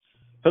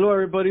Hello,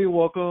 everybody.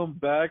 Welcome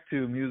back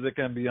to Music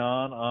and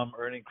Beyond. I'm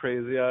Ernie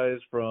Crazy Eyes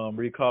from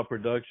Recall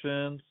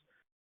Productions,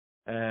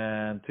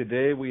 and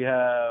today we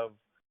have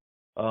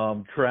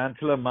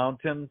Tarantula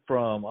Mountain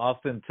from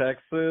Austin,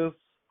 Texas.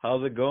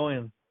 How's it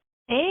going?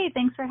 Hey,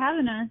 thanks for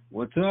having us.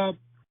 What's up?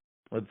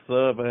 What's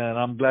up? And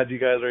I'm glad you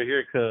guys are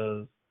here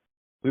because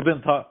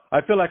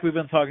I feel like we've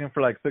been talking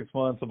for like 6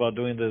 months about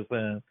doing this,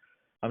 and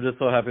I'm just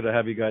so happy to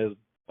have you guys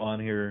on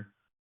here.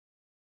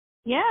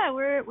 Yeah,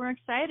 we're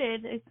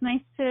excited. It's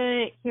nice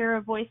to hear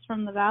a voice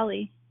from the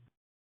valley.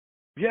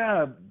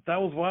 Yeah,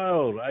 that was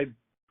wild. I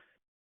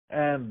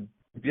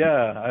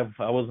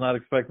was not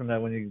expecting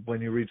that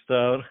when you reached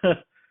out.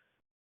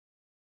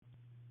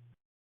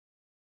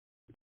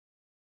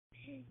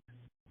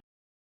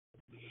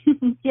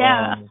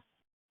 Yeah.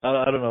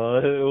 I don't know.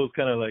 It was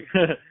kind of like,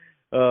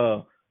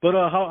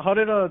 how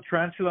did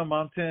Tarantula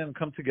Mountain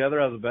come together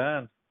as a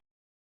band?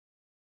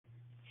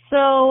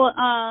 So,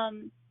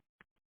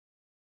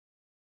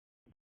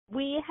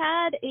 we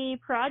had a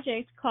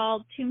project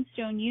called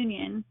Tombstone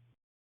Union,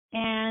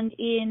 and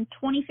in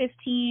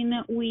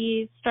 2015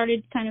 we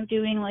started kind of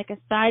doing like a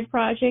side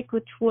project,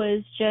 which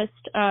was just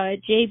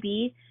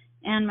JB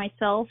and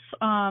myself.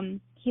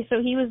 He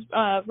was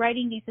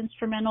writing these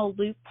instrumental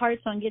loop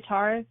parts on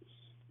guitar,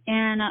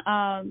 and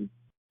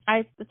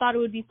I thought it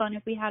would be fun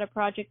if we had a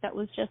project that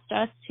was just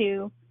us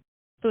two.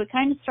 So it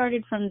kind of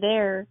started from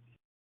there,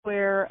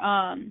 where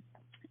I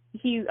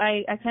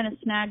kind of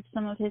snagged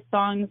some of his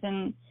songs,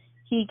 and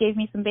he gave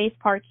me some bass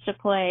parts to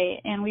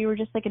play, and we were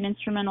just like an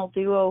instrumental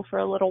duo for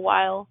a little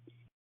while.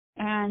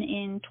 And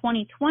in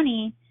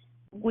 2020,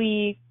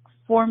 we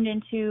formed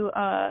into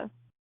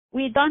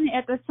we had done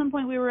at some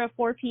point we were a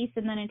 4-piece,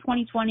 and then in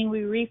 2020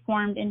 we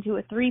reformed into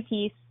a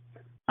 3-piece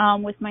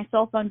with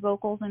myself on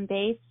vocals and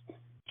bass,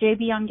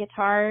 JB on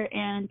guitar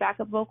and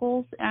backup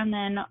vocals, and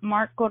then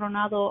Mark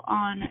Coronado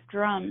on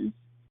drums.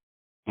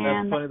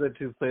 That's funny that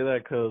you say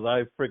that because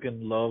I freaking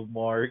love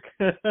Mark.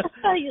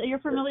 You're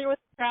familiar with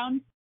the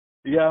Crown?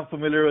 Yeah, I'm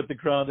familiar with the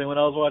Crown. And when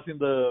I was watching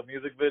the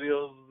music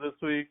videos this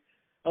week,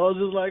 I was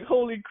just like,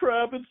 holy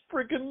crap, it's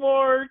freaking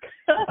Mark.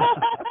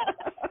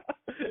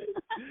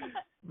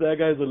 That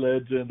guy's a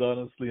legend,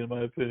 honestly, in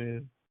my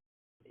opinion.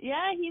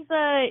 Yeah,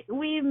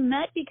 we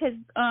met because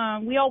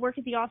we all work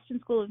at the Austin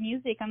School of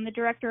Music. I'm the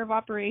director of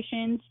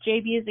operations.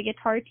 JB is a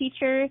guitar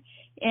teacher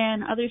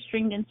and other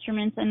stringed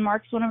instruments, and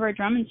Mark's one of our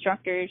drum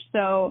instructors.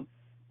 So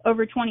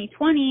over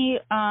 2020,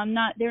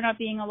 there not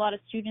being a lot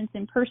of students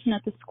in person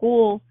at the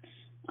school,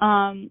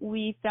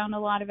 we found a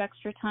lot of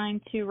extra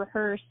time to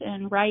rehearse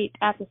and write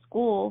at the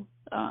school.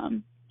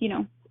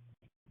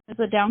 It's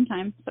a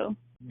downtime. So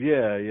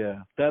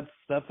yeah,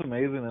 that's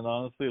amazing, and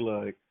honestly,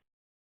 like,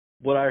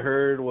 what I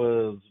heard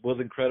was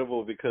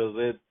incredible because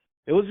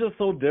it was just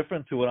so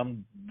different to what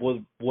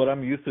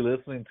I'm used to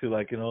listening to,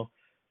 like,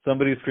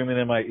 somebody screaming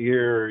in my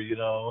ear,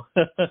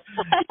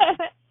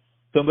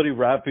 somebody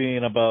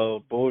rapping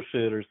about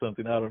bullshit or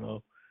something, I don't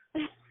know.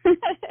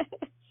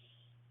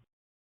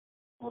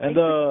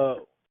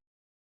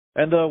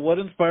 And what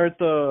inspired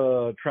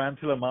the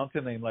Tarantula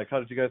Mountain name? Like, how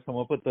did you guys come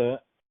up with that?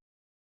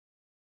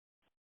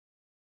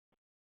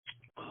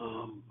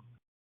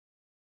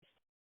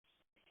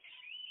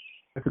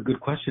 That's a good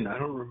question. I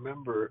don't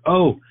remember.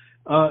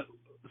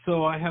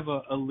 So I have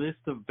a list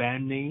of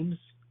band names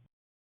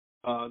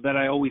that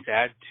I always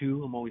add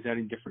to. I'm always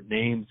adding different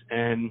names,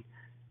 and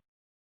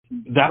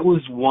that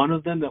was one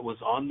of them that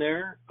was on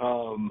there.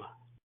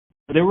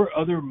 There were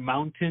other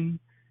mountain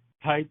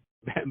type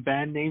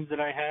band names that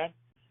I had,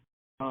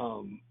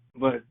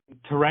 but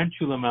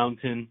Tarantula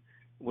Mountain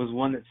was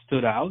one that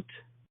stood out.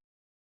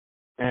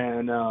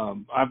 And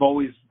I've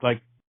always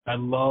had a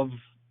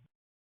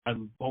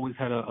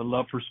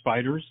love for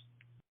spiders.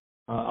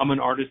 I'm an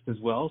artist as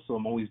well, so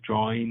I'm always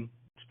drawing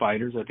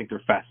spiders. I think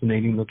they're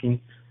fascinating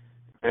looking.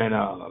 And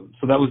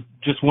so that was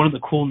just one of the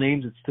cool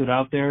names that stood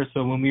out there.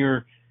 So when we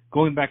were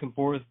going back and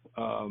forth,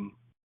 that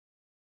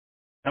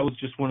was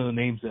just one of the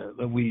names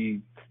that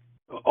we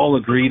all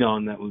agreed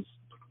on. That was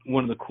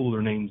one of the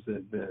cooler names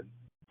that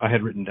I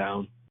had written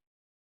down.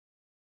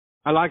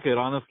 I like it,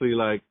 honestly.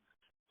 Like,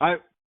 I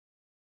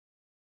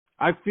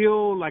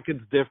feel like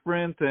it's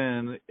different,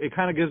 and it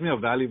kind of gives me a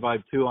Valley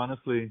vibe too,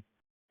 honestly.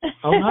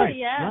 Oh, nice.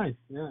 Yeah. Nice,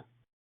 yeah.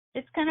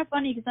 It's kind of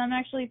funny because I'm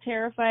actually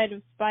terrified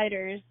of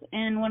spiders,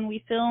 and when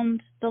we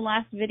filmed the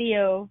last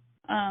video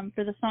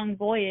for the song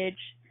Voyage,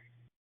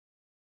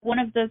 one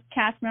of the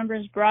cast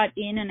members brought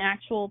in an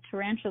actual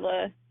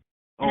tarantula,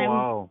 and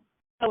wow.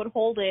 I would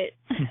hold it.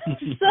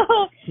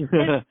 So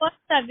if watch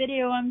that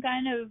video, I'm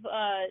kind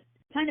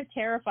of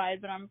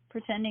terrified, but I'm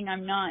pretending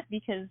I'm not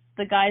because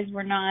the guys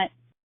were not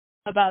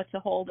about to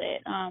hold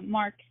it.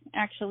 Mark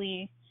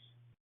actually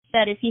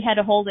said if he had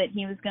to hold it,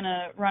 he was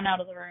gonna run out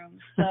of the room.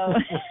 So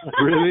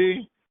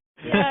Really?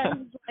 Yeah,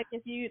 like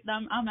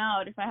I'm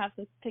out if I have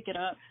to pick it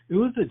up. It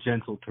was a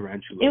gentle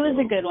tarantula. It was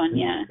a good one,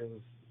 yeah.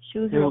 She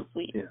was real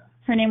sweet. Yeah.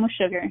 Her name was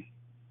Sugar.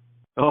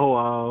 Oh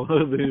wow,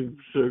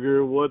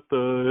 Sugar! What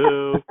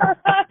the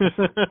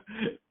hell?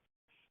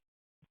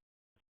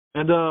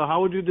 And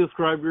how would you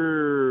describe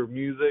your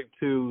music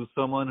to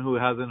someone who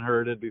hasn't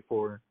heard it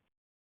before?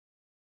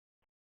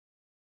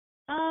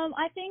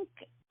 I think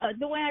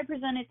the way I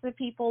present it to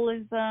people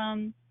is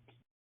kind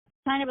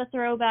of a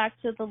throwback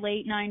to the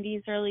late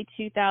 90s, early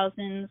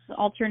 2000s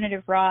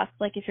alternative rock.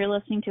 Like if you're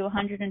listening to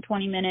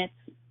 120 Minutes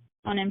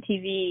on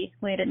MTV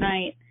late at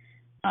night,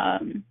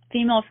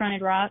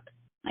 female-fronted rock,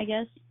 I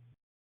guess.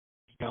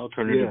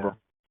 Alternative rock.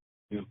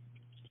 Yeah.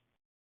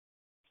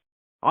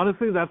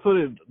 Honestly, that's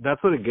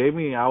what it gave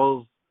me. I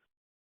was,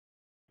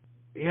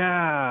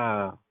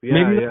 yeah,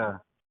 Maybe yeah.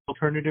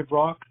 alternative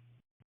rock.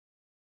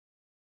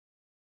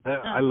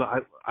 I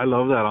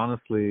love that,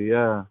 honestly.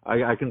 Yeah,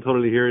 I can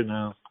totally hear it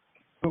now.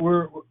 But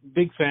we're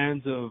big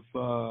fans of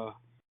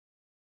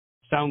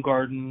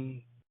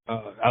Soundgarden,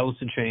 Alice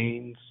in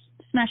Chains,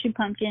 Smashing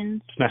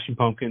Pumpkins,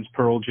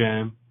 Pearl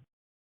Jam,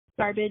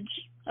 Garbage,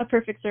 A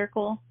Perfect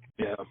Circle.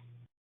 Yeah,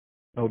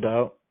 No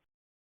doubt.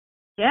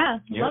 Yeah,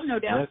 yes, love No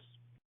Doubt. Yes.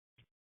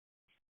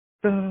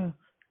 Dun,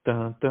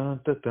 dun, dun,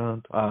 dun,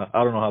 dun. I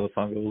don't know how the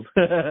song goes.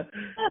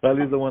 That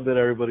is the one that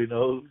everybody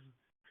knows.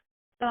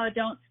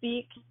 Don't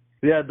Speak.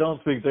 Yeah, Don't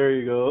Speak. There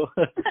you go.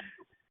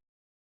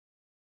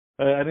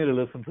 I need to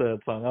listen to that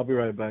song. I'll be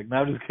right back. No,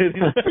 I'm just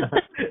kidding.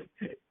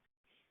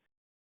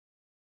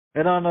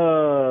 And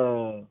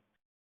on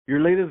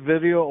your latest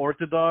video,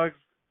 Orthodox,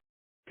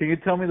 can you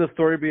tell me the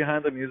story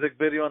behind the music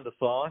video and the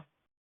song?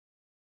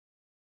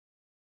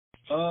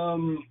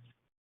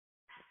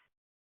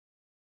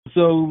 So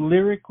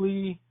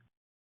lyrically,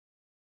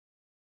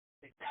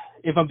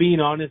 if I'm being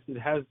honest, it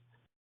has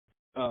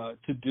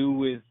to do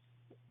with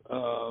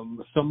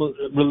some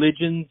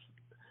religions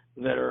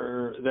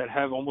that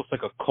have almost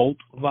like a cult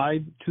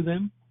vibe to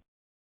them.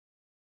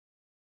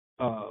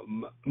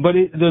 But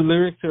the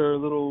lyrics are a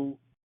little,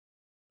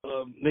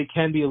 they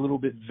can be a little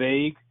bit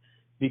vague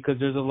because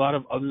there's a lot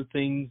of other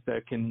things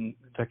that can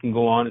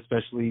go on,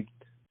 especially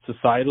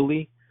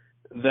societally,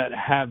 that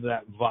have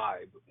that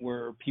vibe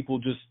where people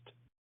just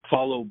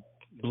follow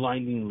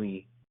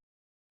blindingly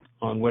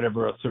on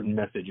whatever a certain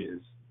message is.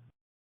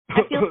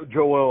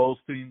 Joel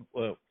Osteen.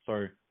 Well,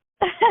 sorry.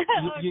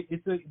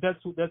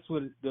 That's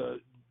what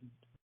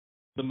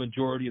the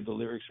majority of the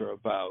lyrics are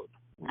about.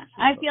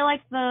 I feel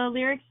like the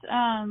lyrics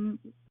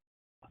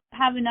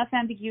have enough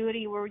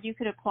ambiguity where you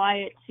could apply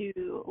it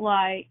to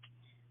like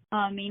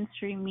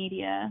mainstream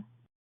media.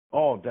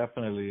 Oh,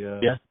 definitely.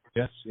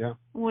 Yes, yeah.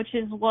 Which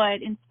is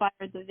what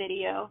inspired the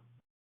video.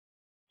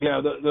 Yeah,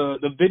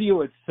 the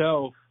video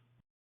itself,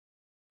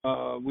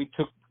 we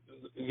took,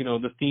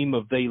 the theme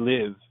of They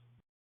Live.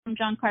 From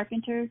John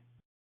Carpenter.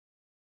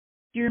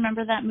 Do you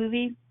remember that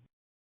movie?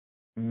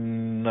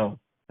 No.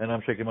 And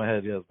I'm shaking my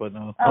head, yes, but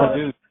no. Oh,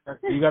 dude,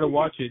 you got to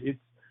watch it. It's,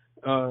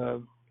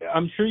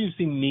 I'm sure you've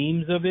seen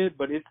memes of it,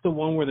 but it's the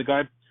one where the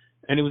guy,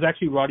 and it was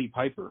actually Roddy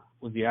Piper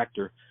was the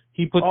actor.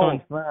 He puts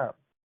on. Snap.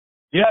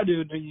 Yeah,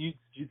 dude,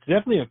 it's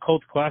definitely a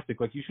cult classic.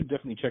 Like, you should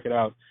definitely check it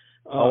out.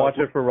 I'll watch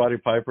it for Roddy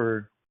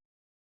Piper.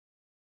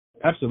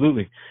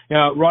 Absolutely.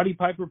 Yeah, Roddy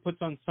Piper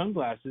puts on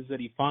sunglasses that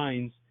he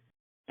finds,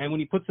 and when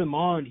he puts them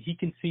on, he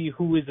can see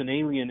who is an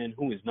alien and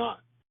who is not.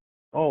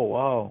 Oh,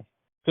 wow.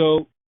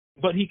 So,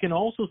 but he can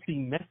also see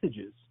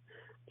messages.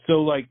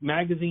 So, like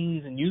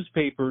magazines and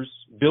newspapers,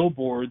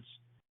 billboards,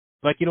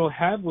 like it'll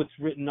have what's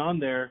written on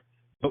there,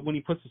 but when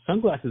he puts the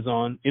sunglasses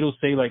on, it'll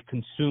say like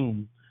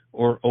consume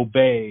or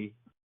obey,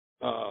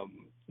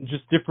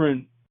 just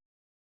different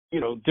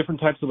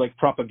types of like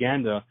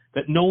propaganda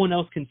that no one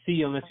else can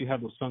see unless you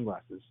have those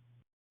sunglasses.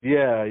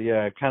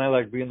 Yeah, kind of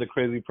like being the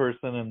crazy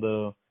person in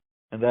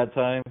that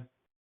time.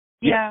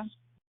 Yeah.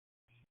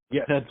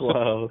 Yeah, that's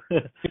wow.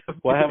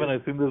 Why haven't I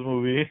seen this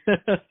movie?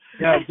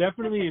 Yeah,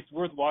 definitely, it's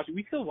worth watching.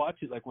 We still watch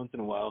it like once in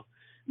a while.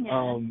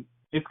 Yeah.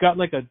 It's got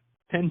like a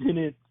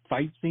 10-minute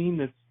fight scene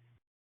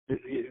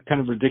that's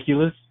kind of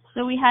ridiculous.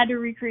 So we had to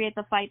recreate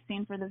the fight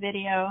scene for the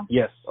video.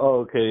 Yes. Oh,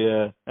 okay,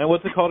 yeah. And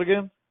what's it called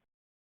again?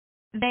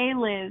 They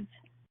Live.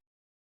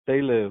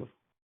 They Live.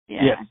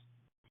 Yeah. Yes.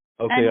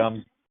 Okay,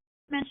 and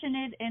mention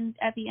it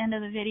at the end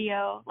of the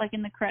video, like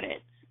in the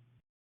credits.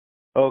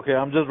 Okay,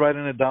 I'm just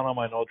writing it down on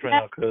my notes right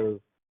now because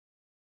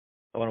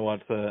I want to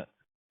watch that.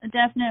 A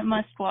definite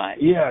must watch.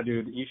 Yeah,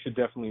 dude, you should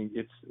definitely.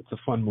 It's a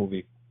fun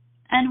movie.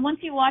 And once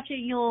you watch it,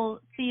 you'll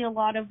see a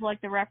lot of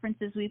like the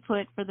references we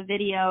put for the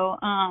video,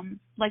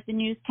 like the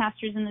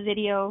newscasters in the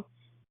video,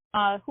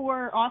 who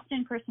are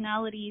Austin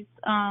personalities.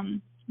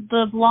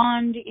 The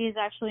blonde is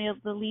actually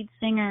the lead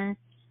singer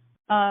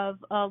of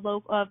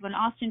an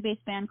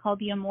Austin-based band called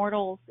the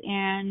Immortals,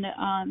 and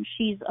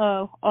she's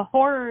a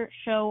horror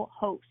show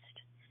host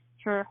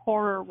for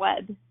Horror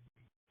Web,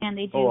 and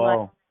they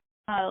do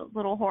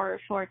little horror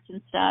shorts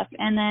and stuff.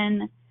 And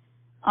then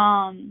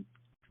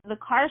the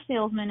car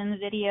salesman in the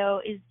video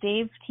is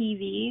Dave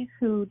TV,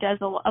 who does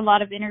a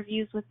lot of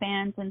interviews with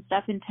bands and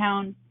stuff in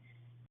town,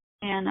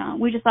 and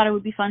we just thought it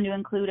would be fun to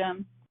include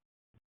him.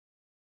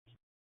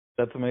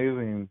 That's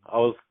amazing. I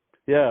was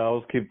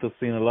keep the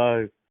scene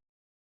alive.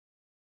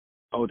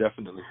 Oh,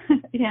 definitely.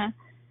 Yeah.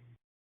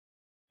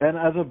 And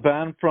as a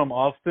band from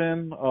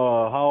Austin,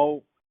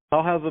 how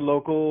How has the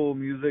local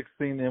music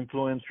scene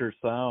influenced your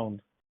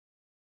sound?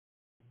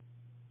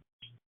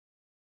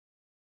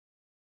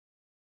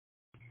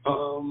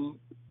 Um,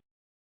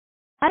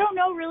 I don't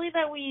know really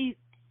that we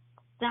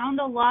sound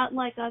a lot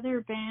like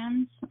other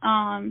bands.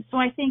 So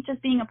I think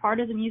just being a part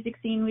of the music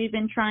scene, we've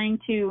been trying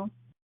to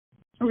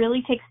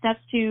really take steps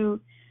to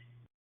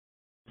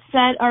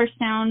set our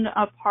sound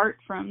apart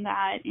from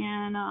that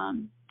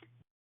and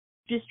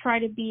just try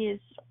to be as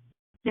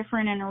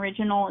different and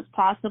original as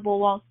possible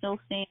while still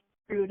staying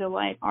true to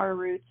like our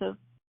roots of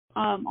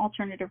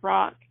alternative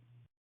rock.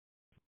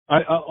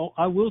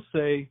 I will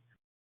say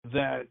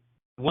that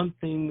one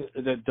thing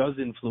that does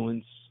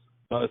influence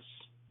us,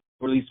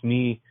 or at least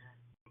me,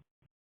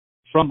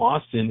 from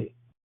Austin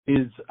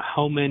is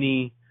how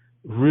many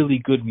really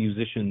good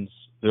musicians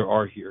there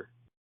are here.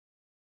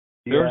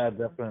 Yeah,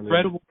 There's definitely.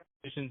 incredible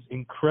musicians,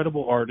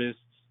 incredible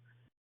artists,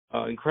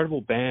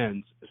 incredible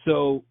bands.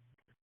 So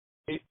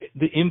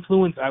the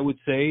influence, I would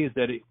say, is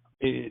that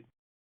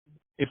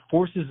it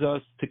forces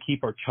us to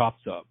keep our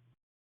chops up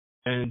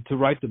and to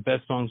write the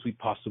best songs we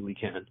possibly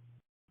can.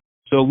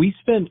 So we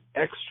spend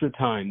extra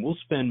time. We'll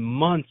spend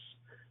months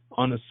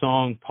on a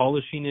song,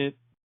 polishing it,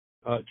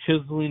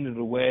 chiseling it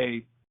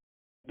away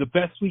the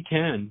best we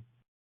can.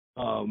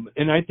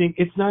 And I think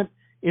it's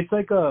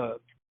like a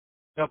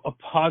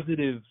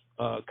positive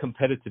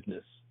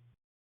competitiveness.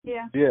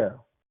 Yeah. Yeah.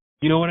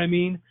 You know what I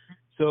mean?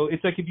 So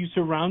it's like if you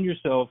surround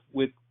yourself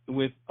with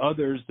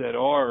others that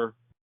are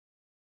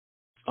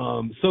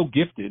so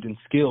gifted and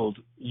skilled,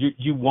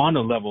 you want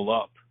to level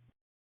up.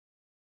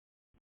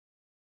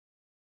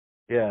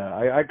 Yeah,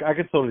 I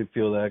could totally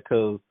feel that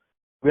because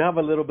we have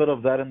a little bit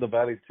of that in the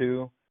valley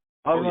too.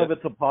 I don't know if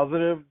it's a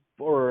positive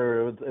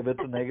or if it's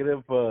a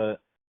negative,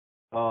 but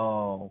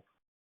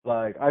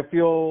like I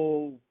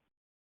feel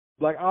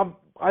like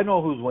I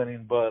know who's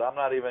winning, but I'm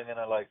not even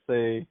gonna like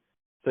say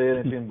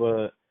anything.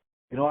 But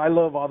I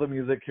love all the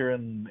music here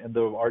in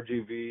the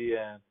RGV,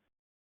 and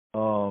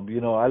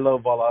I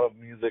love a lot of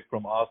music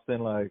from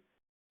Austin. Like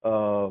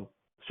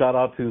shout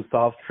out to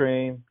Soft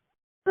Train.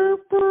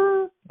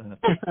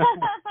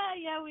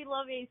 Yeah, we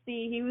love AC.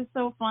 He was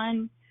so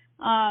fun.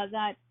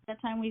 That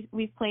time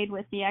we played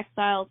with the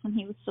Exiles when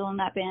he was still in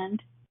that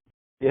band.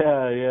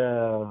 Yeah,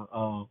 yeah.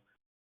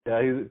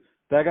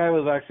 That guy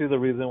was actually the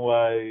reason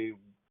why.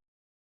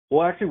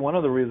 Well, actually, one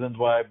of the reasons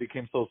why I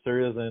became so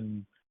serious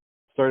and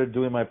started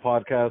doing my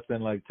podcast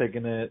and like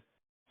taking it.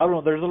 I don't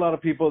know. There's a lot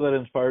of people that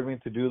inspired me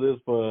to do this,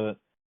 but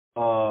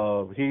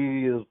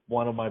he is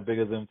one of my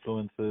biggest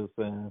influences.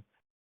 And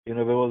if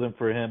it wasn't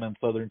for him and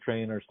Southern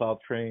Train or South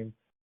Train,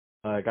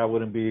 like I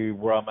wouldn't be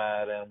where I'm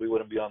at, and we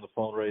wouldn't be on the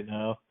phone right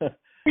now.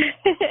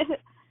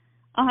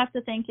 I'll have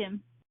to thank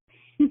him.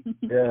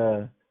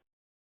 Yeah.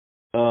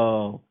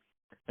 And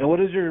what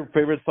is your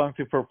favorite song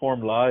to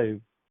perform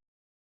live?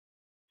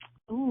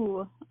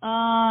 Ooh,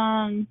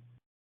 man,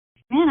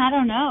 I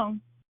don't know.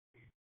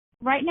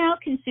 Right now,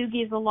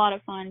 Kintsugi is a lot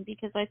of fun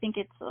because I think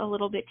it's a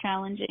little bit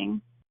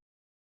challenging.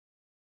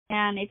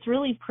 And it's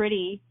really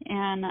pretty,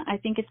 and I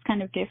think it's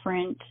kind of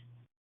different.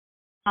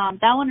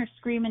 That one or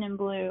Screamin' in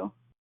Blue.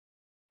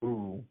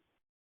 Ooh.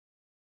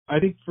 I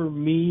think for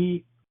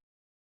me,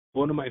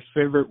 one of my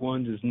favorite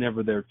ones is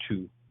Never There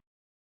Too.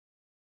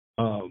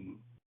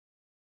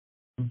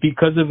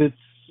 Because of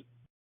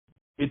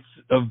it's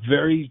a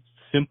very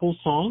simple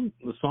song.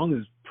 The song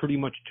is pretty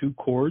much two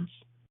chords,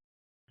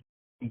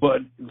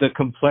 but the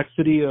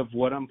complexity of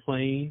what I'm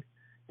playing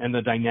and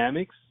the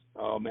dynamics,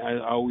 I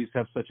always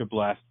have such a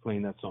blast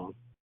playing that song.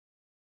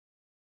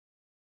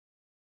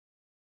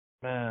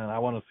 Man, I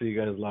want to see you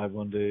guys live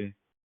one day.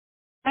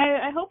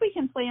 I hope we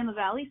can play in the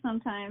Valley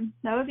sometime.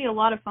 That would be a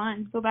lot of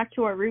fun. Go back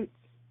to our roots.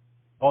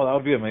 Oh, that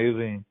would be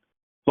amazing.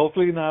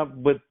 Hopefully not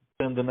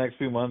within the next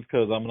few months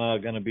because I'm not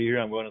going to be here.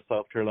 I'm going to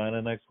South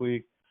Carolina next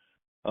week.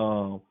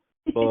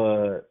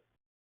 But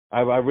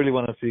I really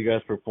want to see you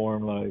guys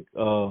perform. Like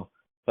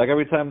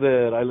every time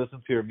that I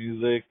listen to your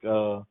music,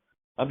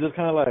 I'm just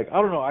kind of like,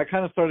 I don't know. I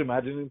kind of start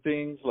imagining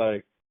things.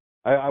 Like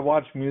I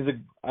watch music.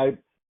 I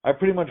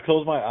pretty much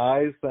close my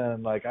eyes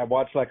and like I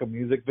watch like a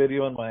music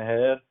video in my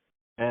head,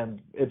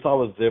 and it's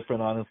always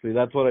different. Honestly,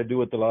 that's what I do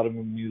with a lot of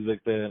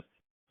music that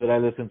I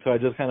listen to. I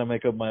just kind of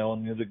make up my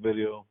own music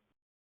video.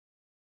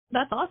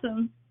 That's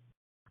awesome.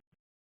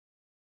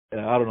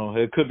 Yeah, I don't know.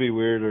 It could be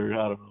weird or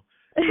I don't know.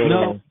 But,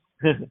 No,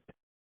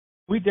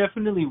 we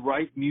definitely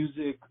write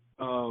music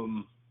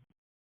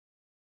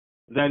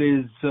that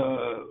is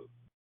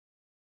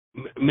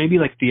maybe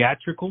like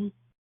theatrical,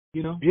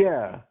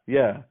 Yeah,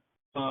 yeah.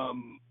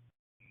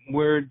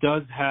 Where it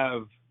does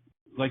have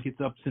like its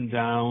ups and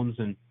downs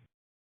and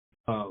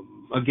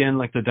again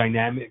like the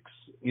dynamics,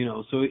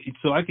 so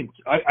I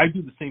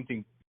do the same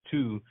thing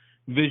too,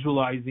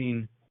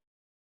 visualizing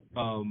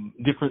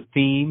different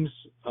themes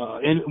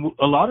and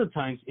a lot of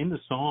times in the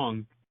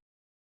song,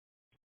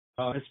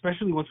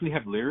 especially once we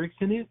have lyrics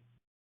in it,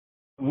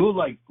 we'll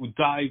like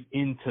dive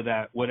into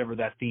that whatever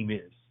that theme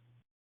is.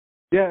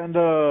 Yeah, and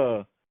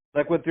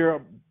like with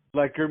your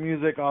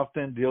music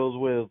often deals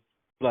with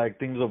like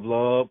themes of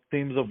love,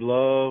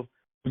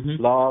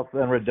 loss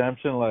and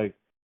redemption. Like,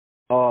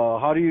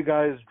 how do you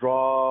guys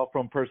draw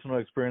from personal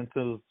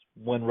experiences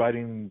when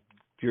writing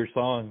your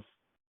songs?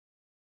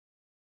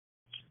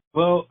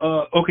 Well,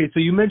 okay, so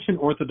you mentioned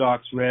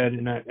Orthodox Red,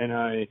 and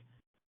I,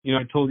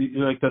 I told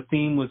you like the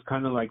theme was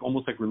kind of like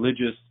almost like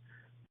religious,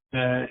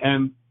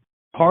 and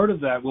part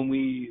of that when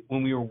we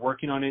were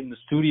working on it in the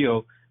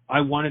studio, I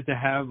wanted to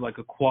have like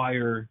a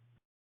choir,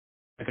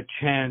 like a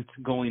chant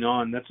going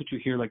on. That's what you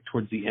hear like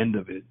towards the end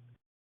of it.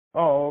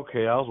 Oh,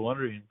 okay. I was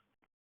wondering.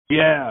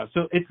 Yeah,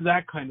 so it's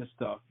that kind of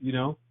stuff,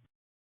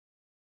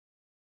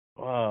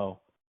 Wow.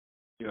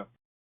 Yeah.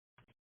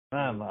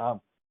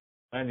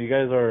 Man, you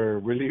guys are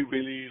really,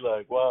 really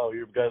like, wow,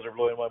 you guys are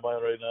blowing my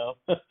mind right now.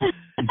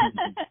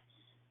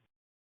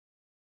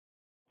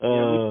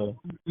 Yeah,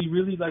 we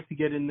really like to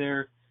get in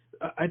there.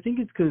 I think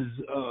it's because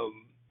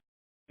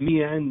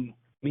me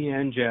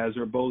and Jazz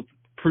are both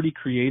pretty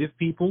creative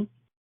people.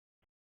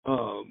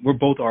 We're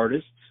both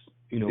artists,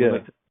 we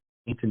like to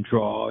paint and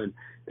draw,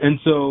 and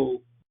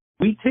so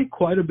we take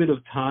quite a bit of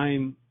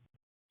time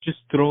just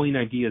throwing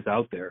ideas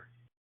out there.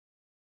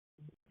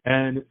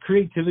 And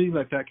creativity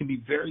like that can be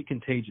very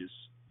contagious.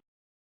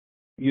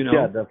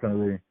 Yeah,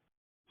 definitely.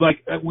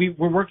 Like we're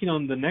working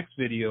on the next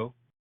video,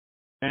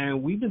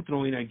 and we've been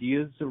throwing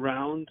ideas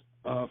around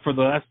for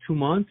the last 2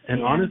 months.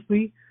 And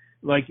honestly,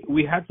 like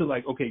we had to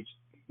like, okay,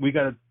 we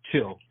gotta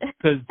chill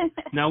because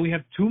now we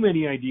have too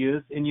many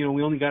ideas, and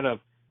we only got a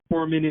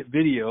 4-minute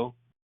video.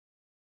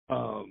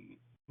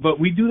 But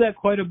we do that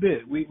quite a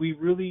bit.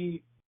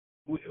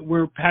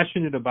 We're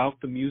passionate about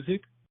the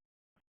music,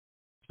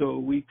 so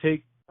we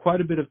take quite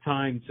a bit of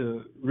time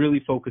to really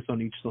focus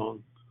on each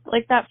song.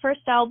 Like that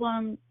first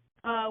album,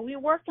 we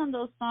worked on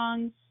those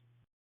songs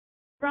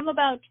from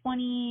about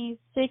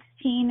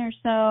 2016 or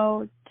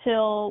so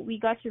till we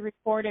got to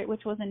record it,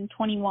 which was in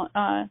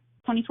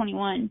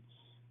 2021.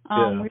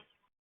 We're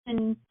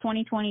in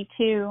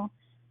 2022,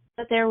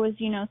 but there was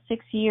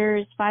 6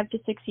 years, 5 to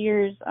 6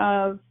 years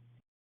of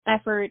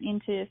effort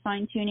into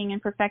fine tuning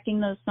and perfecting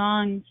those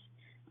songs.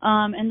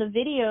 And the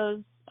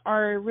videos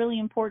are really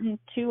important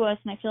to us,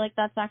 and I feel like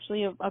that's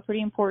actually a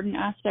pretty important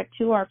aspect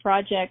to our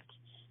project.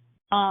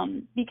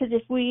 Because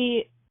if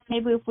we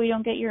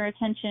don't get your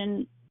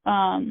attention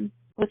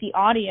with the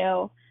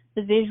audio,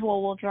 the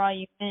visual will draw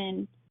you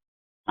in.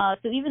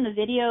 So even the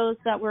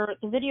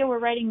video we're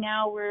writing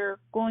now, we're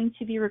going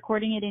to be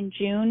recording it in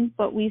June,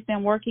 but we've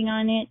been working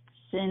on it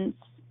since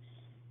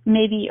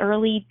maybe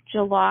early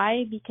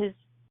July because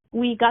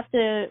we got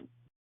the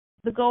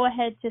go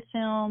ahead to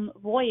film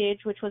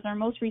Voyage, which was our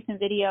most recent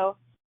video.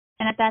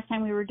 And at that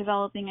time, we were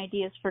developing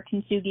ideas for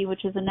Kintsugi,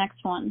 which is the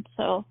next one.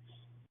 So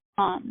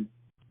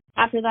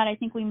after that, I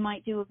think we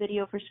might do a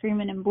video for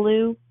Screamin' in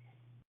Blue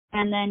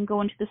and then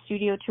go into the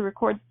studio to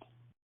record,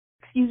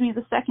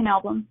 the second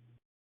album.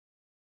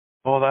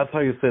 Oh, that's how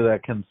you say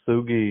that,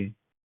 Kintsugi.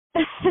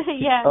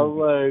 Yeah. I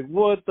was like,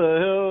 what the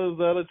hell? Is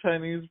that a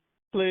Chinese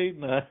plate?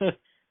 Nah.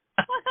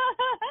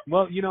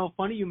 Well,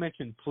 funny you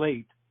mentioned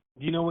plate.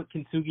 Do you know what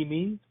Kintsugi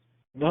means?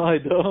 No, I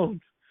don't.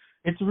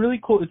 It's really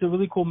cool. It's a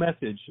really cool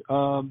message.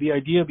 The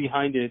idea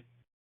behind it,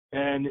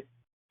 and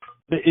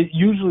it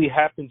usually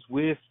happens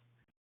with.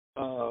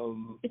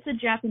 It's a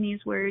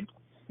Japanese word.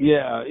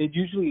 Yeah, it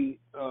usually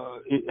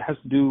it has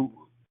to do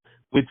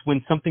with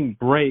when something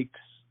breaks.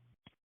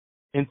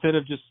 Instead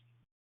of just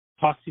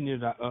tossing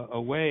it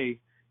away,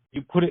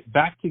 you put it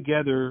back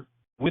together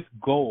with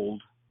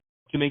gold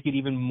to make it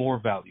even more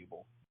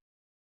valuable.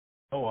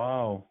 Oh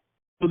wow!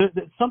 So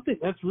that's something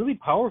that's really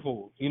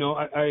powerful.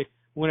 I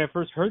when I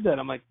first heard that,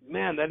 I'm like,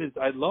 man,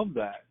 I love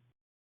that.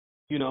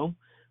 And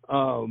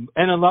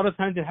a lot of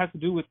times it has to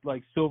do with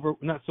like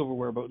not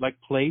silverware, but like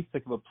plates.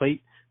 Like if a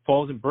plate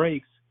falls and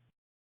breaks,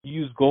 you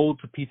use gold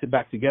to piece it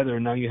back together,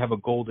 and now you have a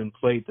golden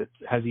plate that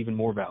has even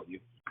more value.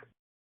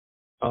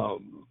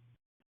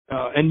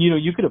 And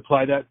you could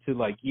apply that to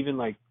like even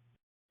like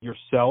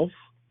yourself.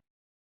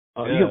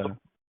 You have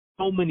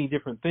so many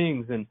different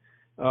things, and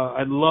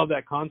I love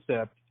that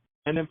concept.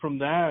 And then from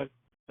that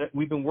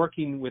we've been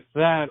working with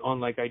that on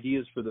like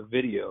ideas for the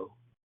video.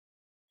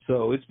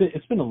 So it's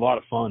been a lot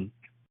of fun.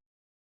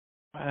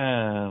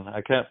 Man,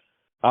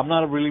 I'm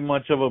not really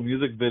much of a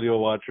music video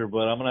watcher, but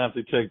I'm gonna have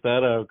to check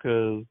that out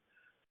because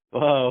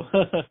wow.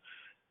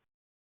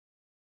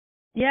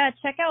 Yeah,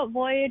 check out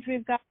Voyage.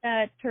 We've got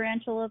that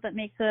tarantula that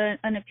makes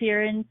an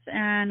appearance,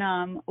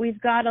 and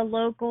we've got a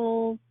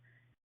local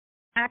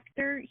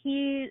actor.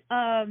 He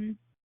I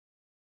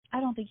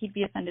don't think he'd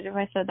be offended if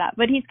I said that,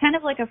 but he's kind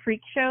of like a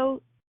freak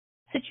show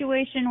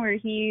situation where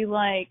he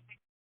like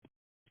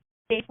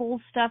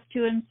staples stuff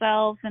to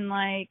himself and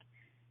like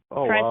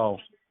tries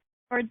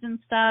words and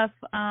stuff.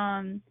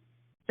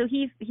 So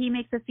he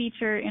makes a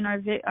feature in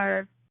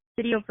our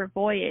video for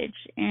Voyage,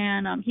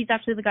 and he's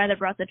actually the guy that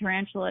brought the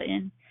tarantula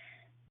in.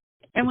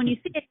 And when you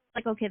see it, it's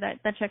like, okay,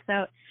 that checks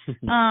out.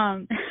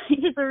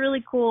 He's a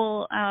really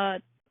cool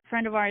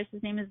friend of ours.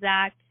 His name is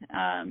Zach.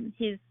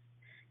 His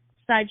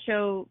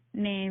sideshow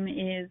name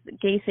is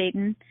Gay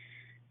Satan,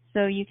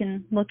 so you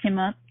can look him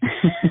up.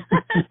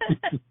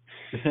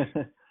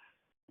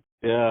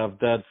 Yeah,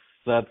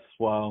 that's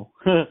wow.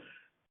 That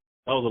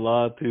was a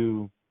lot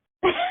too.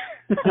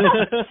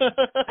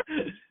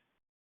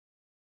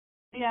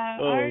 Yeah,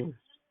 Oh,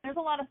 there's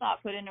a lot of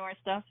thought put into our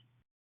stuff.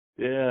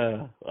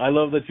 yeah. I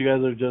love that you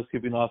guys are just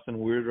keeping Austin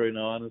weird right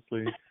now,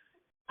 honestly.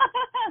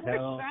 We're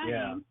Hell,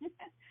 yeah.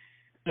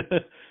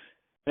 trying.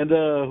 And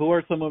who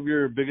are some of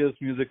your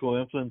biggest musical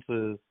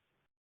influences?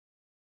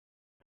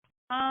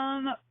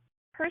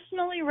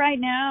 Personally, right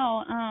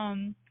now,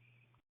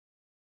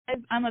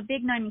 I'm a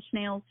big Nine Inch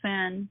Nails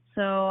fan,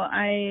 so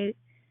I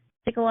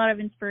take a lot of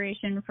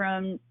inspiration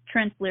from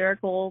Trent's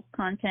lyrical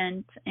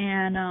content,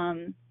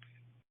 and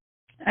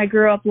I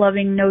grew up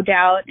loving No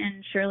Doubt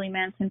and Shirley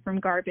Manson from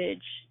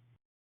Garbage,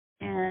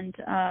 and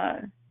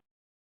throw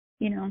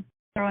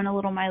in a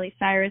little Miley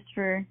Cyrus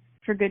for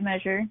good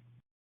measure.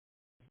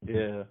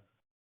 Yeah.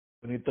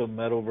 We need the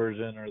metal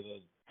version or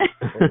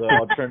the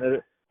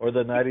alternative or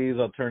the 90s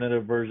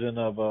alternative version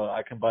of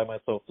I Can Buy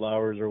Myself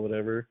Flowers or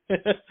whatever.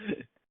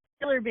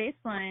 Killer bass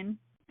line.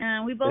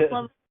 We both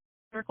love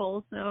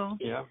Circle, so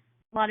Yeah.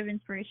 a lot of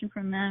inspiration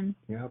from them.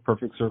 Yeah,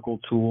 Perfect Circle,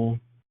 Tool.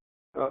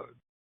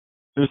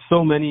 There's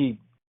so many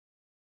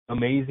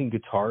amazing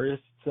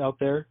guitarists out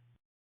there,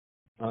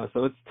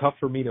 so it's tough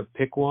for me to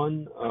pick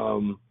one.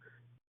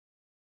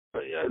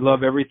 I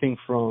love everything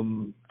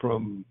from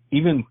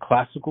even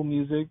classical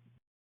music,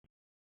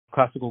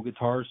 classical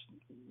guitars,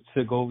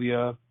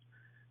 Segovia,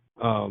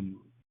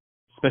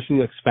 especially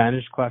like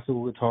Spanish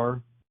classical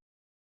guitar,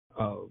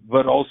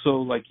 but also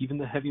like even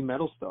the heavy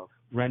metal stuff.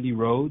 Randy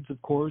Rhoads,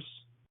 of course.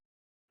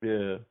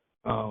 Yeah.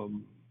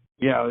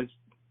 It's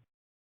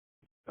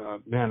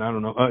man, I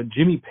don't know.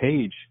 Jimmy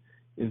Page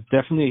is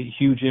definitely a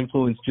huge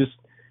influence just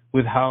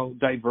with how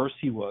diverse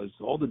he was,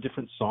 all the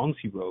different songs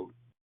he wrote.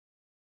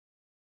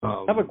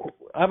 I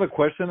have a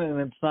question, and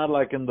it's not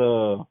like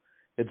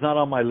it's not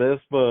on my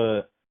list,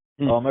 but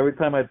every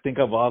time I think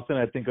of Austin,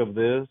 I think of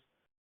this.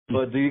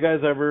 But do you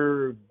guys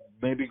ever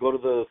maybe go to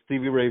the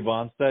Stevie Ray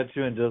Vaughan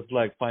statue and just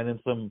like finding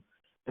some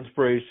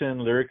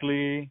inspiration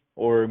lyrically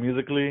or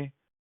musically,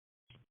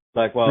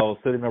 like while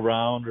sitting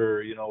around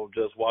or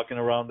just walking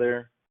around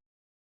there?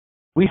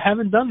 We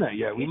haven't done that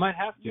yet. We might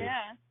have to.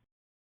 Yeah.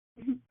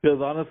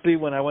 Because honestly,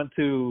 when I went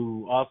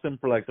to Austin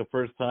for like the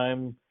first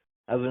time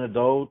as an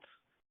adult,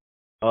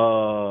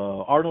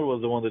 Arnold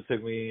was the one that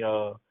took me.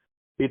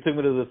 He took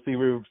me to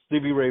the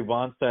Stevie Ray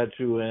Vaughan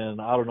statue,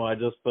 and I don't know, I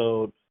just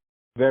felt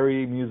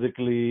very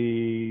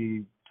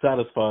musically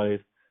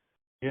satisfied.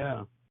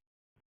 Yeah,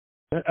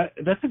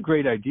 that's a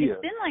great idea.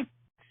 It's been like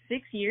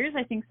 6 years,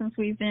 I think, since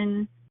we've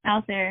been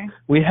out there.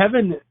 We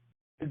haven't.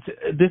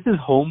 This is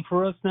home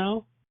for us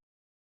now,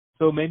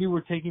 so maybe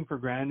we're taking for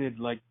granted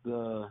like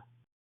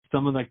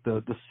some of like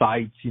the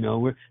sites.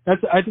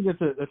 I think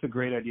that's a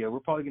great idea. We're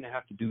probably gonna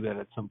have to do that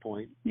at some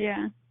point.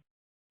 Yeah,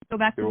 go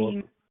back to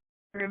being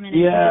for a minute.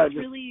 Yeah, just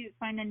really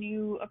find a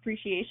new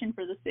appreciation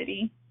for the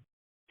city.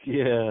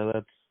 Yeah,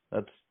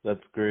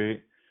 that's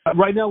great.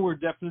 Right now, we're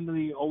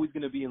definitely always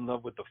going to be in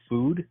love with the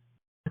food.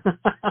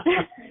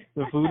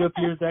 The food up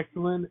here is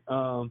excellent.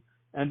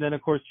 And then,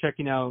 of course,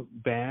 checking out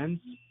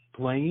bands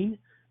playing.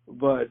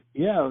 But,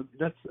 yeah,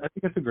 I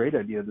think that's a great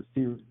idea, the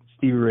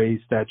Stevie Ray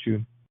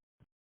statue.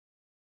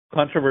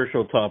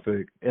 Controversial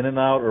topic,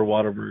 In-N-Out or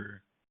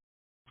Whataburger?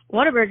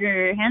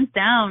 Whataburger, hands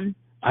down.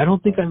 I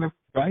don't think I've ever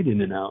tried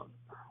In-N-Out.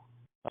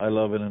 I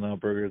love In-N-Out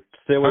burgers.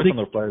 Stay away from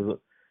the fries.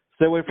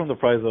 Stay away from the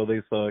fries, though.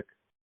 They suck.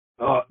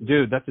 Oh,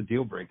 dude, that's a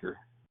deal breaker.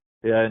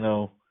 Yeah, I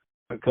know.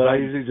 But I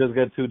usually just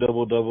get 2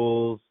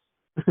 doubles,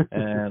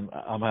 and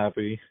I'm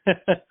happy.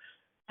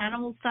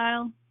 Animal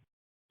style?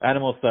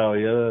 Animal style,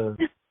 yeah.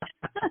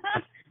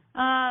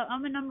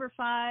 I'm a number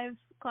 5,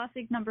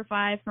 classic number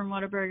 5 from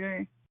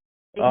Whataburger.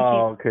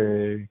 Oh,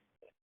 okay.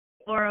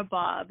 Or a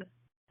Bob,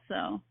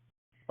 so.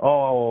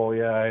 Oh,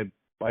 yeah,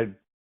 I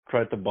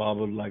tried the Bob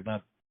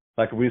not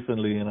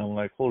recently, and I'm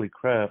like, holy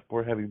crap,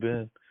 where have you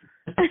been?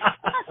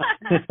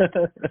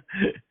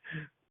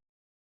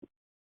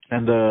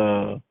 And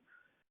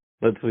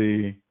let's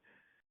see.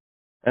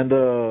 And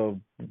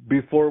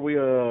before we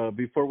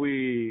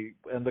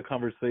end the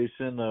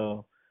conversation,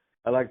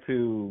 I like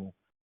to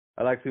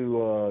ask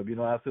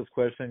this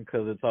question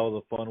because it's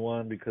always a fun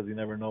one because you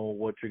never know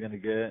what you're gonna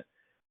get.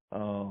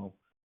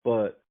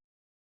 But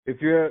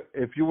if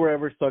you were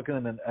ever stuck in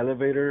an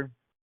elevator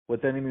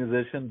with any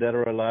musician, dead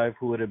or alive,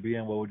 who would it be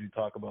and what would you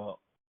talk about?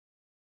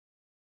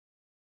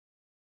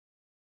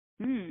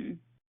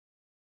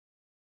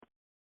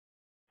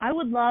 I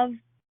would love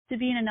to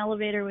be in an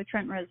elevator with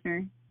Trent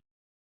Reznor.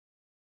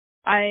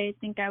 I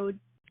think I would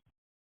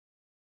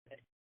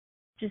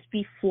just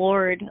be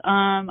floored.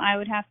 I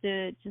would have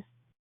to just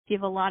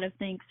give a lot of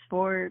thanks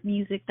for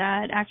music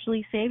that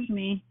actually saved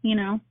me,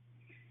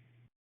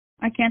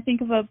 I can't think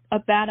of a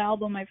bad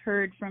album I've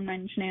heard from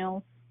Nine Inch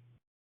Nails.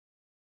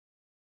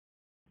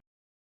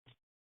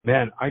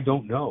 Man, I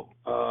don't know.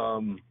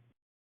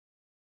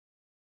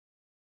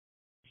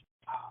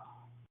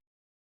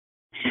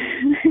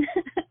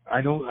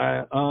 I don't.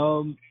 I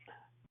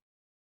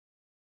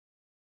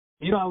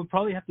would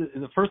probably have to.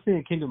 The first thing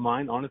that came to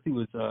mind, honestly,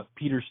 was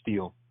Peter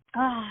Steele.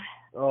 Ah.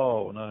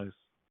 Oh, nice.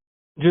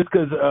 Just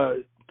because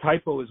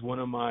Typo is one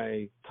of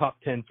my top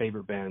 10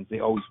 favorite bands. They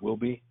always will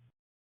be.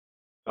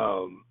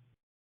 And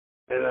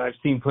I've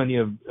seen plenty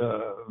of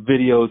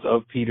videos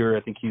of Peter.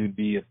 I think he would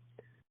be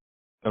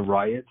a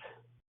riot.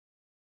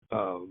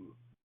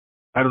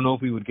 I don't know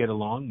if we would get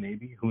along.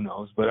 Maybe, who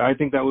knows? But I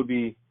think that would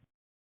be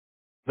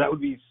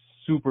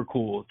super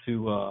cool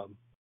to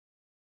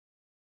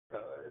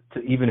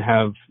even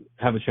have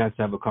a chance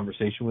to have a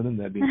conversation with him.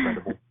 That'd be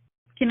incredible.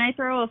 Can I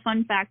throw a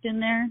fun fact in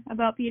there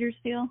about Peter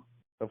Steele?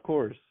 Of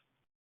course.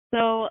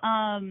 So,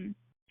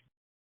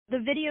 the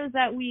videos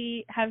that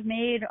we have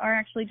made are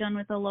actually done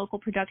with a local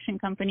production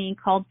company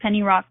called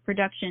Penny Rock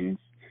Productions.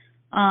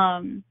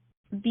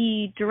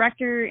 The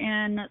director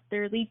and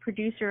their lead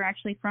producer are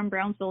actually from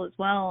Brownsville as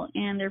well,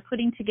 and they're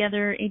putting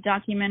together a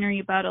documentary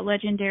about a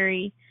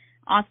legendary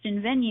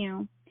Austin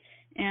venue.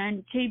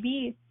 And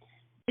JB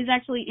is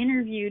actually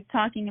interviewed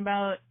talking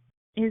about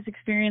his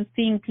experience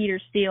seeing Peter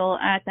Steele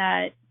at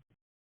that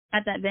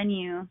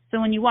venue.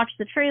 So when you watch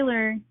the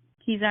trailer,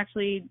 he's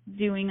actually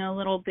doing a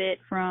little bit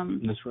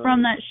from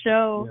that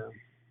show,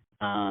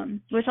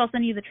 which I'll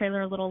send you the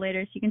trailer a little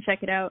later so you can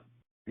check it out.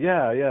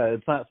 Yeah.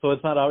 It's not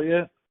out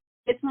yet?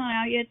 It's not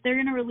out yet. They're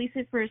going to release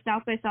it for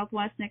South by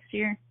Southwest next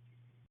year.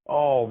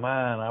 Oh,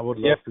 man, I would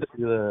love to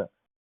see that.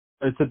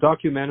 It's a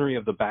documentary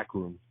of the back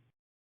room.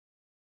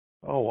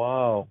 Oh,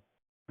 wow.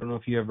 I don't know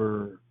if you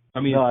ever,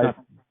 it's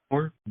not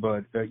more,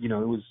 but, it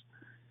was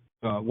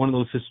one of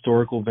those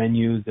historical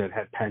venues that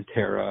had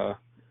Pantera.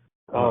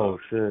 Oh,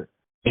 shit.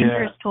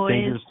 Dangerous Toys.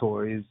 Dangerous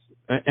Toys.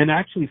 And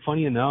actually,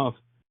 funny enough,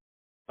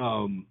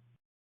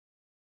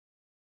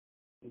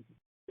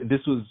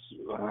 this was,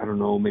 I don't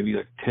know, maybe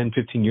like 10,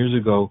 15 years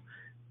ago,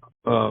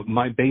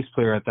 my bass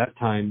player at that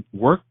time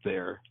worked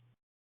there,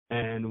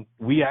 and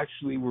we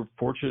actually were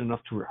fortunate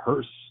enough to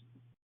rehearse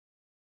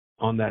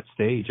on that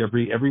stage.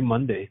 Every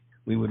Monday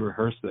we would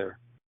rehearse there.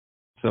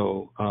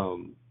 So,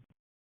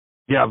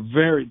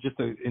 just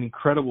an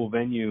incredible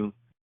venue.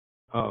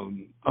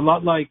 A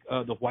lot like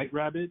the White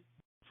Rabbit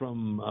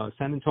from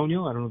San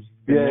Antonio. I don't know if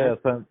you've been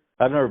there.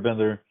 I've never been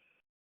there.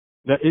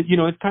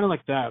 It's kind of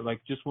like that, like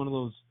just one of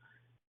those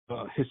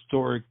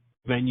historic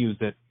venues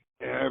that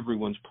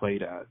everyone's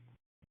played at.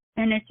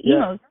 And it's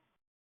emos,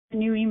 the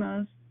new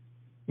emos.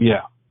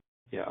 Yeah.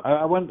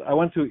 I went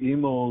to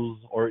emos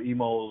or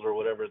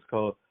whatever it's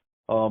called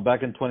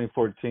back in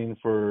 2014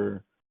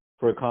 for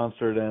a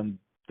concert, and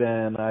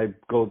then I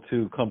go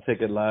to Come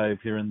Take It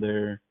Live here and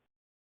there.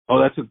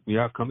 Oh,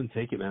 Come and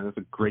Take It, man. That's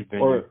a great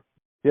venue.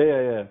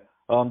 Yeah.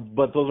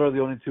 But those are the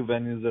only two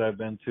venues that I've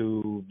been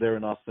to there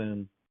in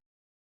Austin.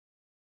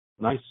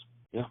 Nice.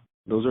 Yeah.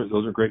 Those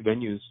are great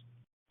venues.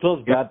 Plus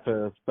Bat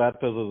Fest. Bat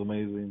Fest was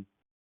amazing.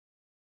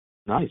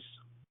 Nice.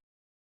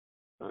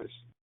 Yeah,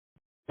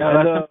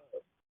 and,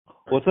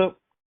 what's up?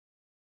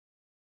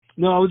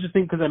 No, I was just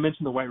thinking because I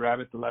mentioned the White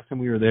Rabbit. The last time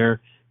we were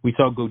there, we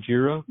saw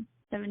Gojira.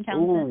 7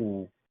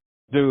 Townsend.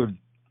 Dude,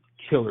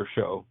 killer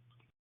show.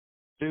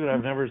 Dude,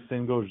 I've never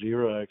seen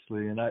Gojira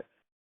actually, and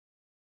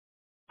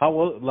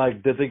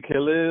did they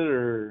kill it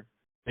or?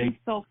 It's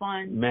so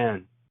fun.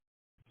 Man,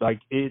 like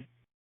it.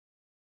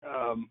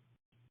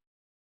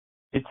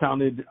 It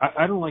sounded.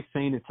 I don't like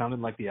saying it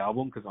sounded like the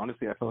album because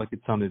honestly, I felt like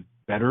it sounded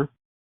better.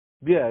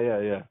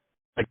 Yeah.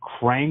 Like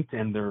cranked,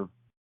 and they're,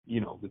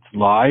 it's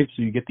live,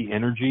 so you get the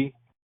energy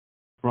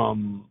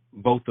from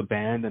both the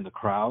band and the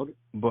crowd.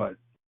 But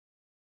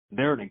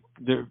they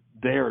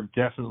are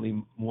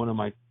definitely one of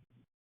my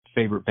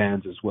favorite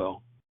bands as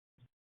well.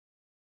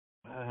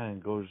 Man,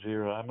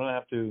 Gojira. I'm gonna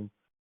have to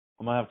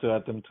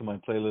add them to my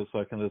playlist so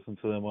I can listen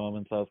to them while I'm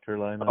in South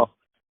Carolina.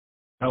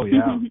 Oh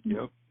yeah.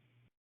 Yep.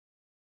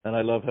 And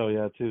I love Hell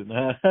Yeah too.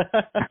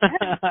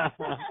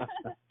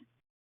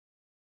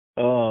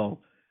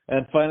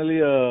 And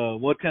finally,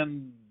 what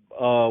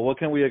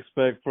can we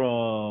expect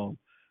from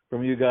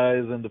you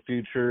guys in the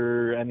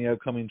future? Any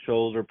upcoming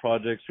shows or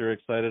projects you're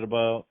excited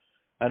about?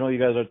 I know you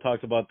guys have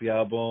talked about the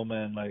album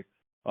and like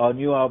a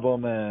new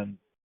album and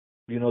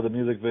the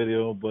music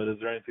video, but is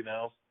there anything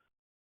else?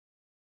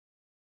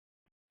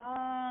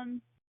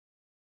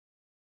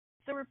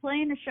 So we're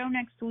playing a show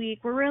next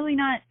week. We're really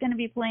not going to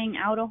be playing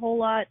out a whole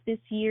lot this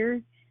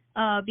year,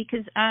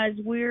 because as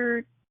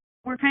we're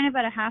kind of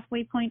at a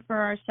halfway point for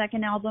our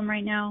second album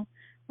right now.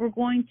 We're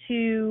going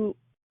to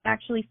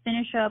actually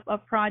finish up a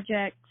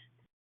project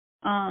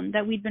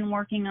that we'd been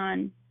working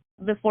on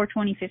before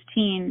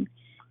 2015,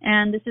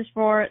 and this is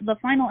for the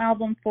final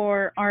album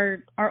for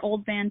our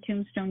old band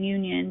Tombstone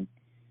Union.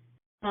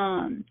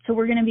 So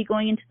we're going to be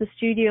going into the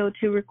studio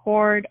to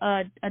record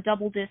a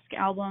double disc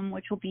album,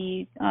 which will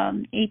be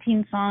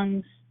 18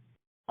 songs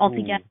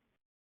altogether.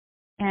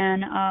 Ooh.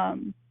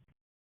 And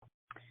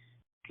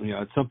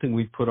yeah, it's something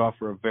we've put off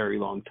for a very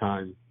long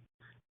time.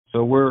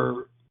 So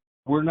we're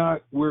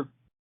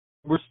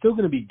still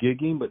going to be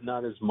gigging, but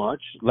not as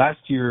much. Last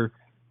year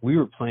we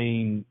were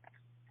playing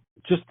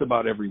just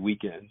about every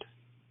weekend.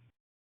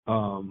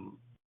 And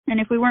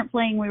if we weren't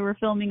playing, we were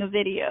filming a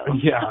video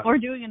or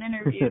doing an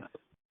interview.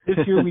 This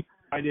year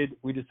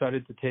we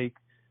decided to take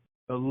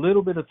a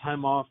little bit of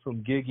time off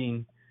from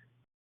gigging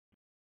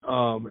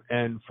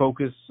and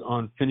focus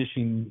on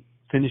finishing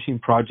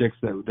projects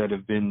that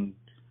have been,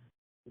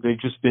 they've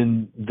just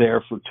been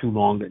there for too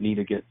long that need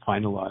to get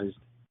finalized.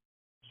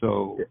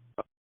 So,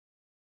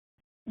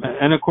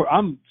 and of course,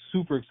 I'm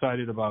super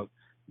excited about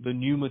the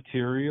new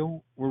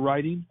material we're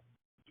writing.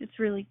 It's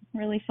really,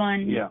 really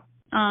fun. Yeah.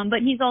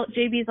 But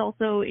JB's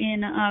also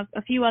in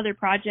a few other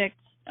projects.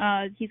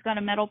 He's got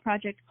a metal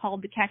project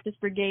called the Cactus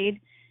Brigade,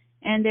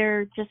 and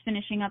they're just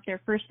finishing up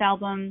their first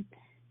album.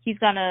 He's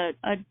got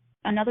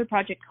another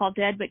project called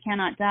Dead But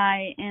Cannot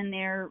Die, and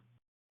they're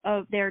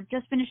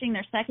just finishing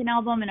their second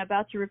album and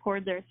about to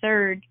record their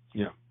third.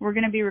 Yeah. We're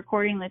going to be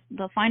recording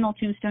the final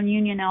Tombstone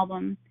Union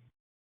album,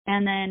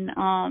 and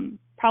then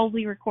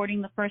probably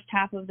recording the first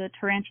half of the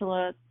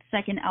Tarantula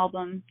second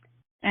album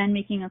and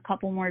making a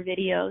couple more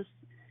videos.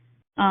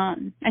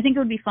 I think it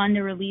would be fun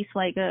to release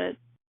like a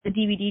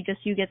DVD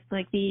just so you get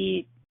like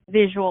the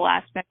visual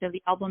aspect of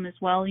the album as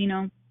well, you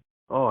know.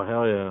 Oh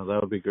hell yeah, that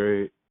would be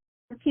great.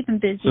 We're keeping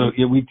busy. So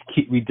yeah, we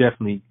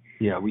definitely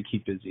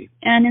keep busy.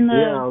 And in the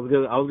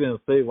I was gonna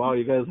say, wow,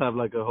 you guys have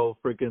like a whole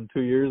freaking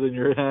 2 years in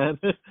your hand.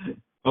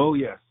 Oh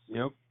yes,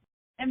 yep.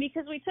 And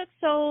because we took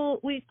so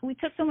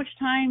much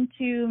time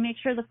to make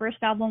sure the first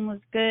album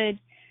was good,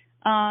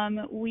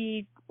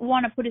 we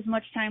want to put as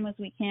much time as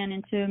we can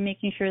into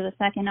making sure the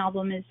second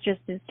album is just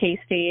as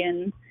tasty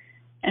and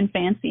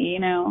fancy, you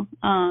know.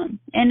 And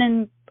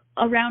then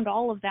around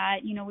all of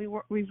that, you know,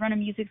 we run a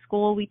music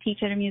school, we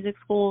teach at a music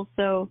school,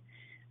 so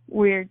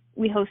we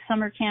host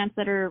summer camps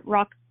that are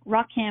rock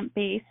camp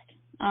based.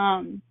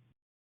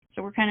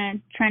 So we're kind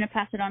of trying to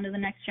pass it on to the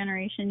next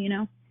generation, you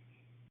know.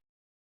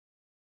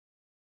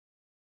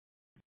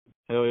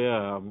 Hell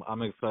yeah,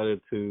 I'm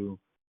excited to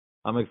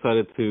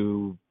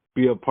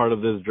be a part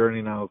of this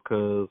journey now,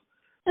 because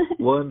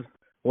once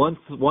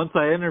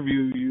I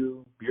interview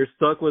you, you're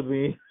stuck with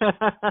me.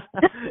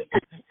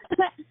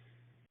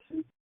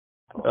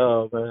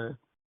 Oh man.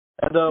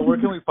 And where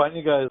can we find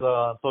you guys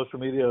on social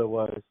media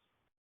wise?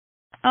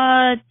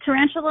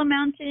 Tarantula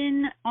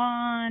Mountain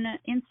on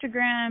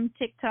Instagram,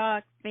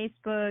 TikTok,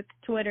 Facebook,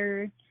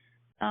 Twitter,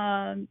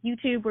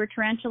 YouTube. We're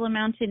Tarantula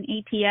Mountain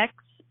ATX,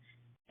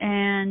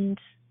 and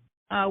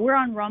we're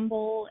on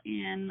Rumble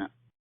and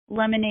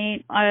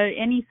Lemonade.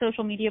 Any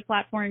social media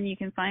platform you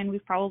can find,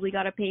 we've probably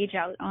got a page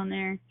out on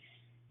there.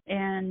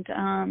 And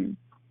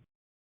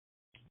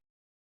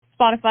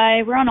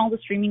Spotify. We're on all the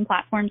streaming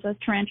platforms as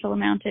Tarantula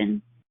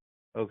Mountain.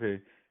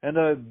 Okay.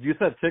 And you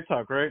said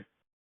TikTok, right?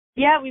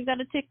 Yeah, we've got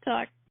a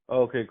TikTok.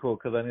 Okay, cool,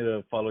 because I need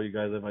to follow you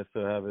guys if I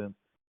still haven't.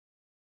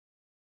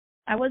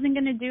 I wasn't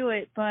going to do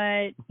it,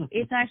 but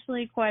it's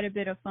actually quite a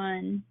bit of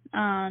fun.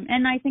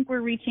 And I think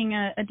we're reaching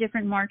a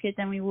different market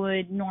than we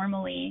would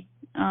normally.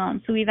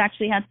 So we've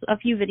actually had a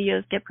few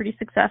videos get pretty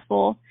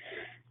successful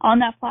on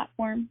that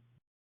platform.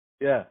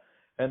 Yeah.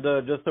 And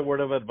just a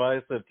word of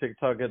advice, if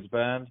TikTok gets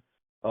banned,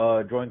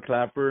 join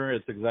Clapper.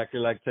 It's exactly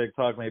like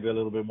TikTok, maybe a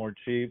little bit more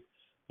cheap.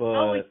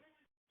 But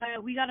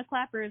we got a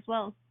Clapper as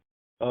well.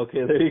 Okay,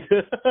 there you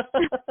go.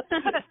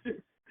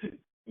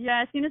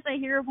 Yeah, as soon as I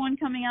hear of one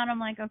coming out, I'm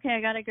like, okay,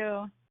 I gotta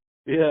go.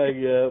 Yeah,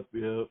 yep.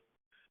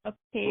 Up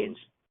page.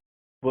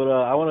 But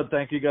I want to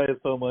thank you guys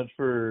so much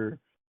for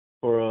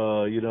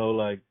you know,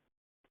 like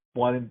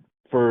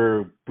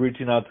for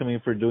reaching out to me,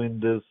 for doing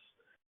this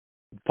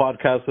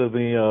podcast with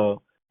me.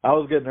 I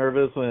was getting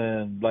nervous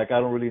when, like, I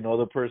don't really know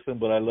the person,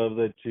 but I love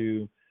that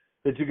you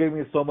gave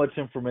me so much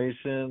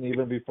information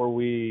even before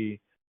we,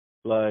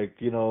 like,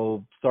 you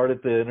know, started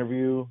the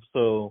interview.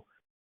 So,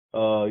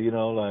 you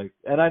know, like,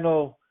 and I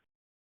know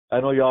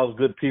y'all's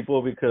good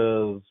people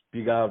because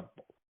you got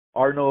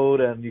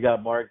Arnold and you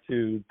got Mark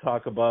to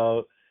talk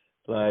about,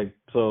 like,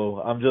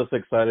 so I'm just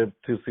excited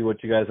to see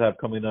what you guys have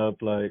coming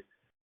up. Like,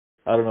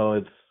 I don't know,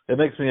 it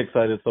makes me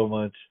excited so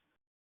much.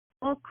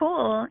 Well,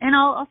 cool. And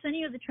I'll send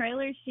you the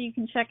trailers so you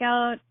can check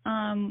out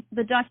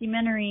the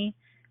documentary.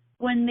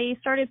 When they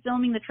started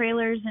filming the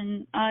trailers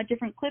and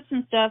different clips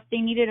and stuff, they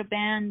needed a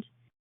band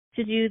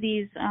to do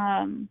these,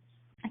 I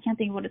can't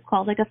think of what it's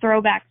called, like a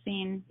throwback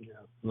scene.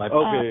 Yeah. Like,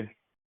 okay.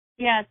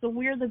 Yeah, so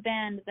we're the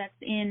band that's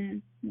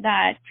in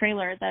that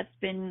trailer that's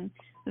been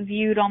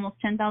viewed almost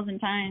 10,000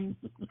 times.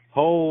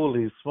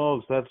 Holy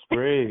smokes, that's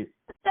great.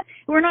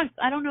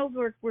 I don't know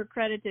if we're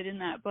credited in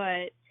that,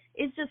 but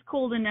it's just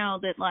cool to know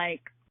that,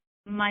 like,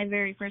 my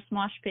very first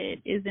mosh pit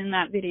is in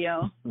that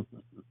video.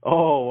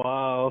 Oh,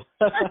 wow.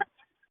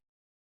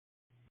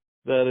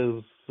 That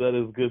is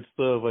good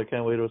stuff. I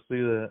can't wait to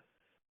see that.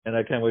 And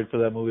I can't wait for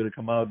that movie to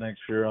come out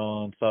next year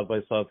on South by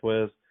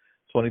Southwest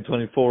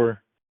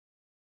 2024.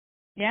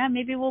 Yeah,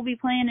 maybe we'll be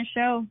playing a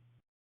show.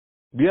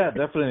 Yeah,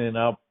 definitely, and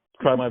I'll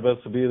try my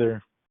best to be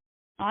there.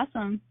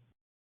 Awesome.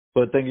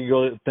 But thank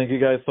you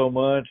guys so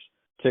much.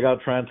 Check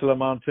out Tarantula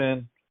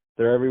Mountain.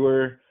 They're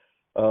everywhere.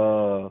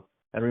 And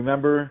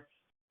remember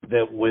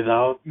that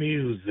without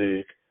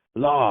music,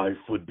 life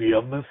would be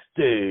a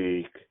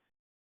mistake.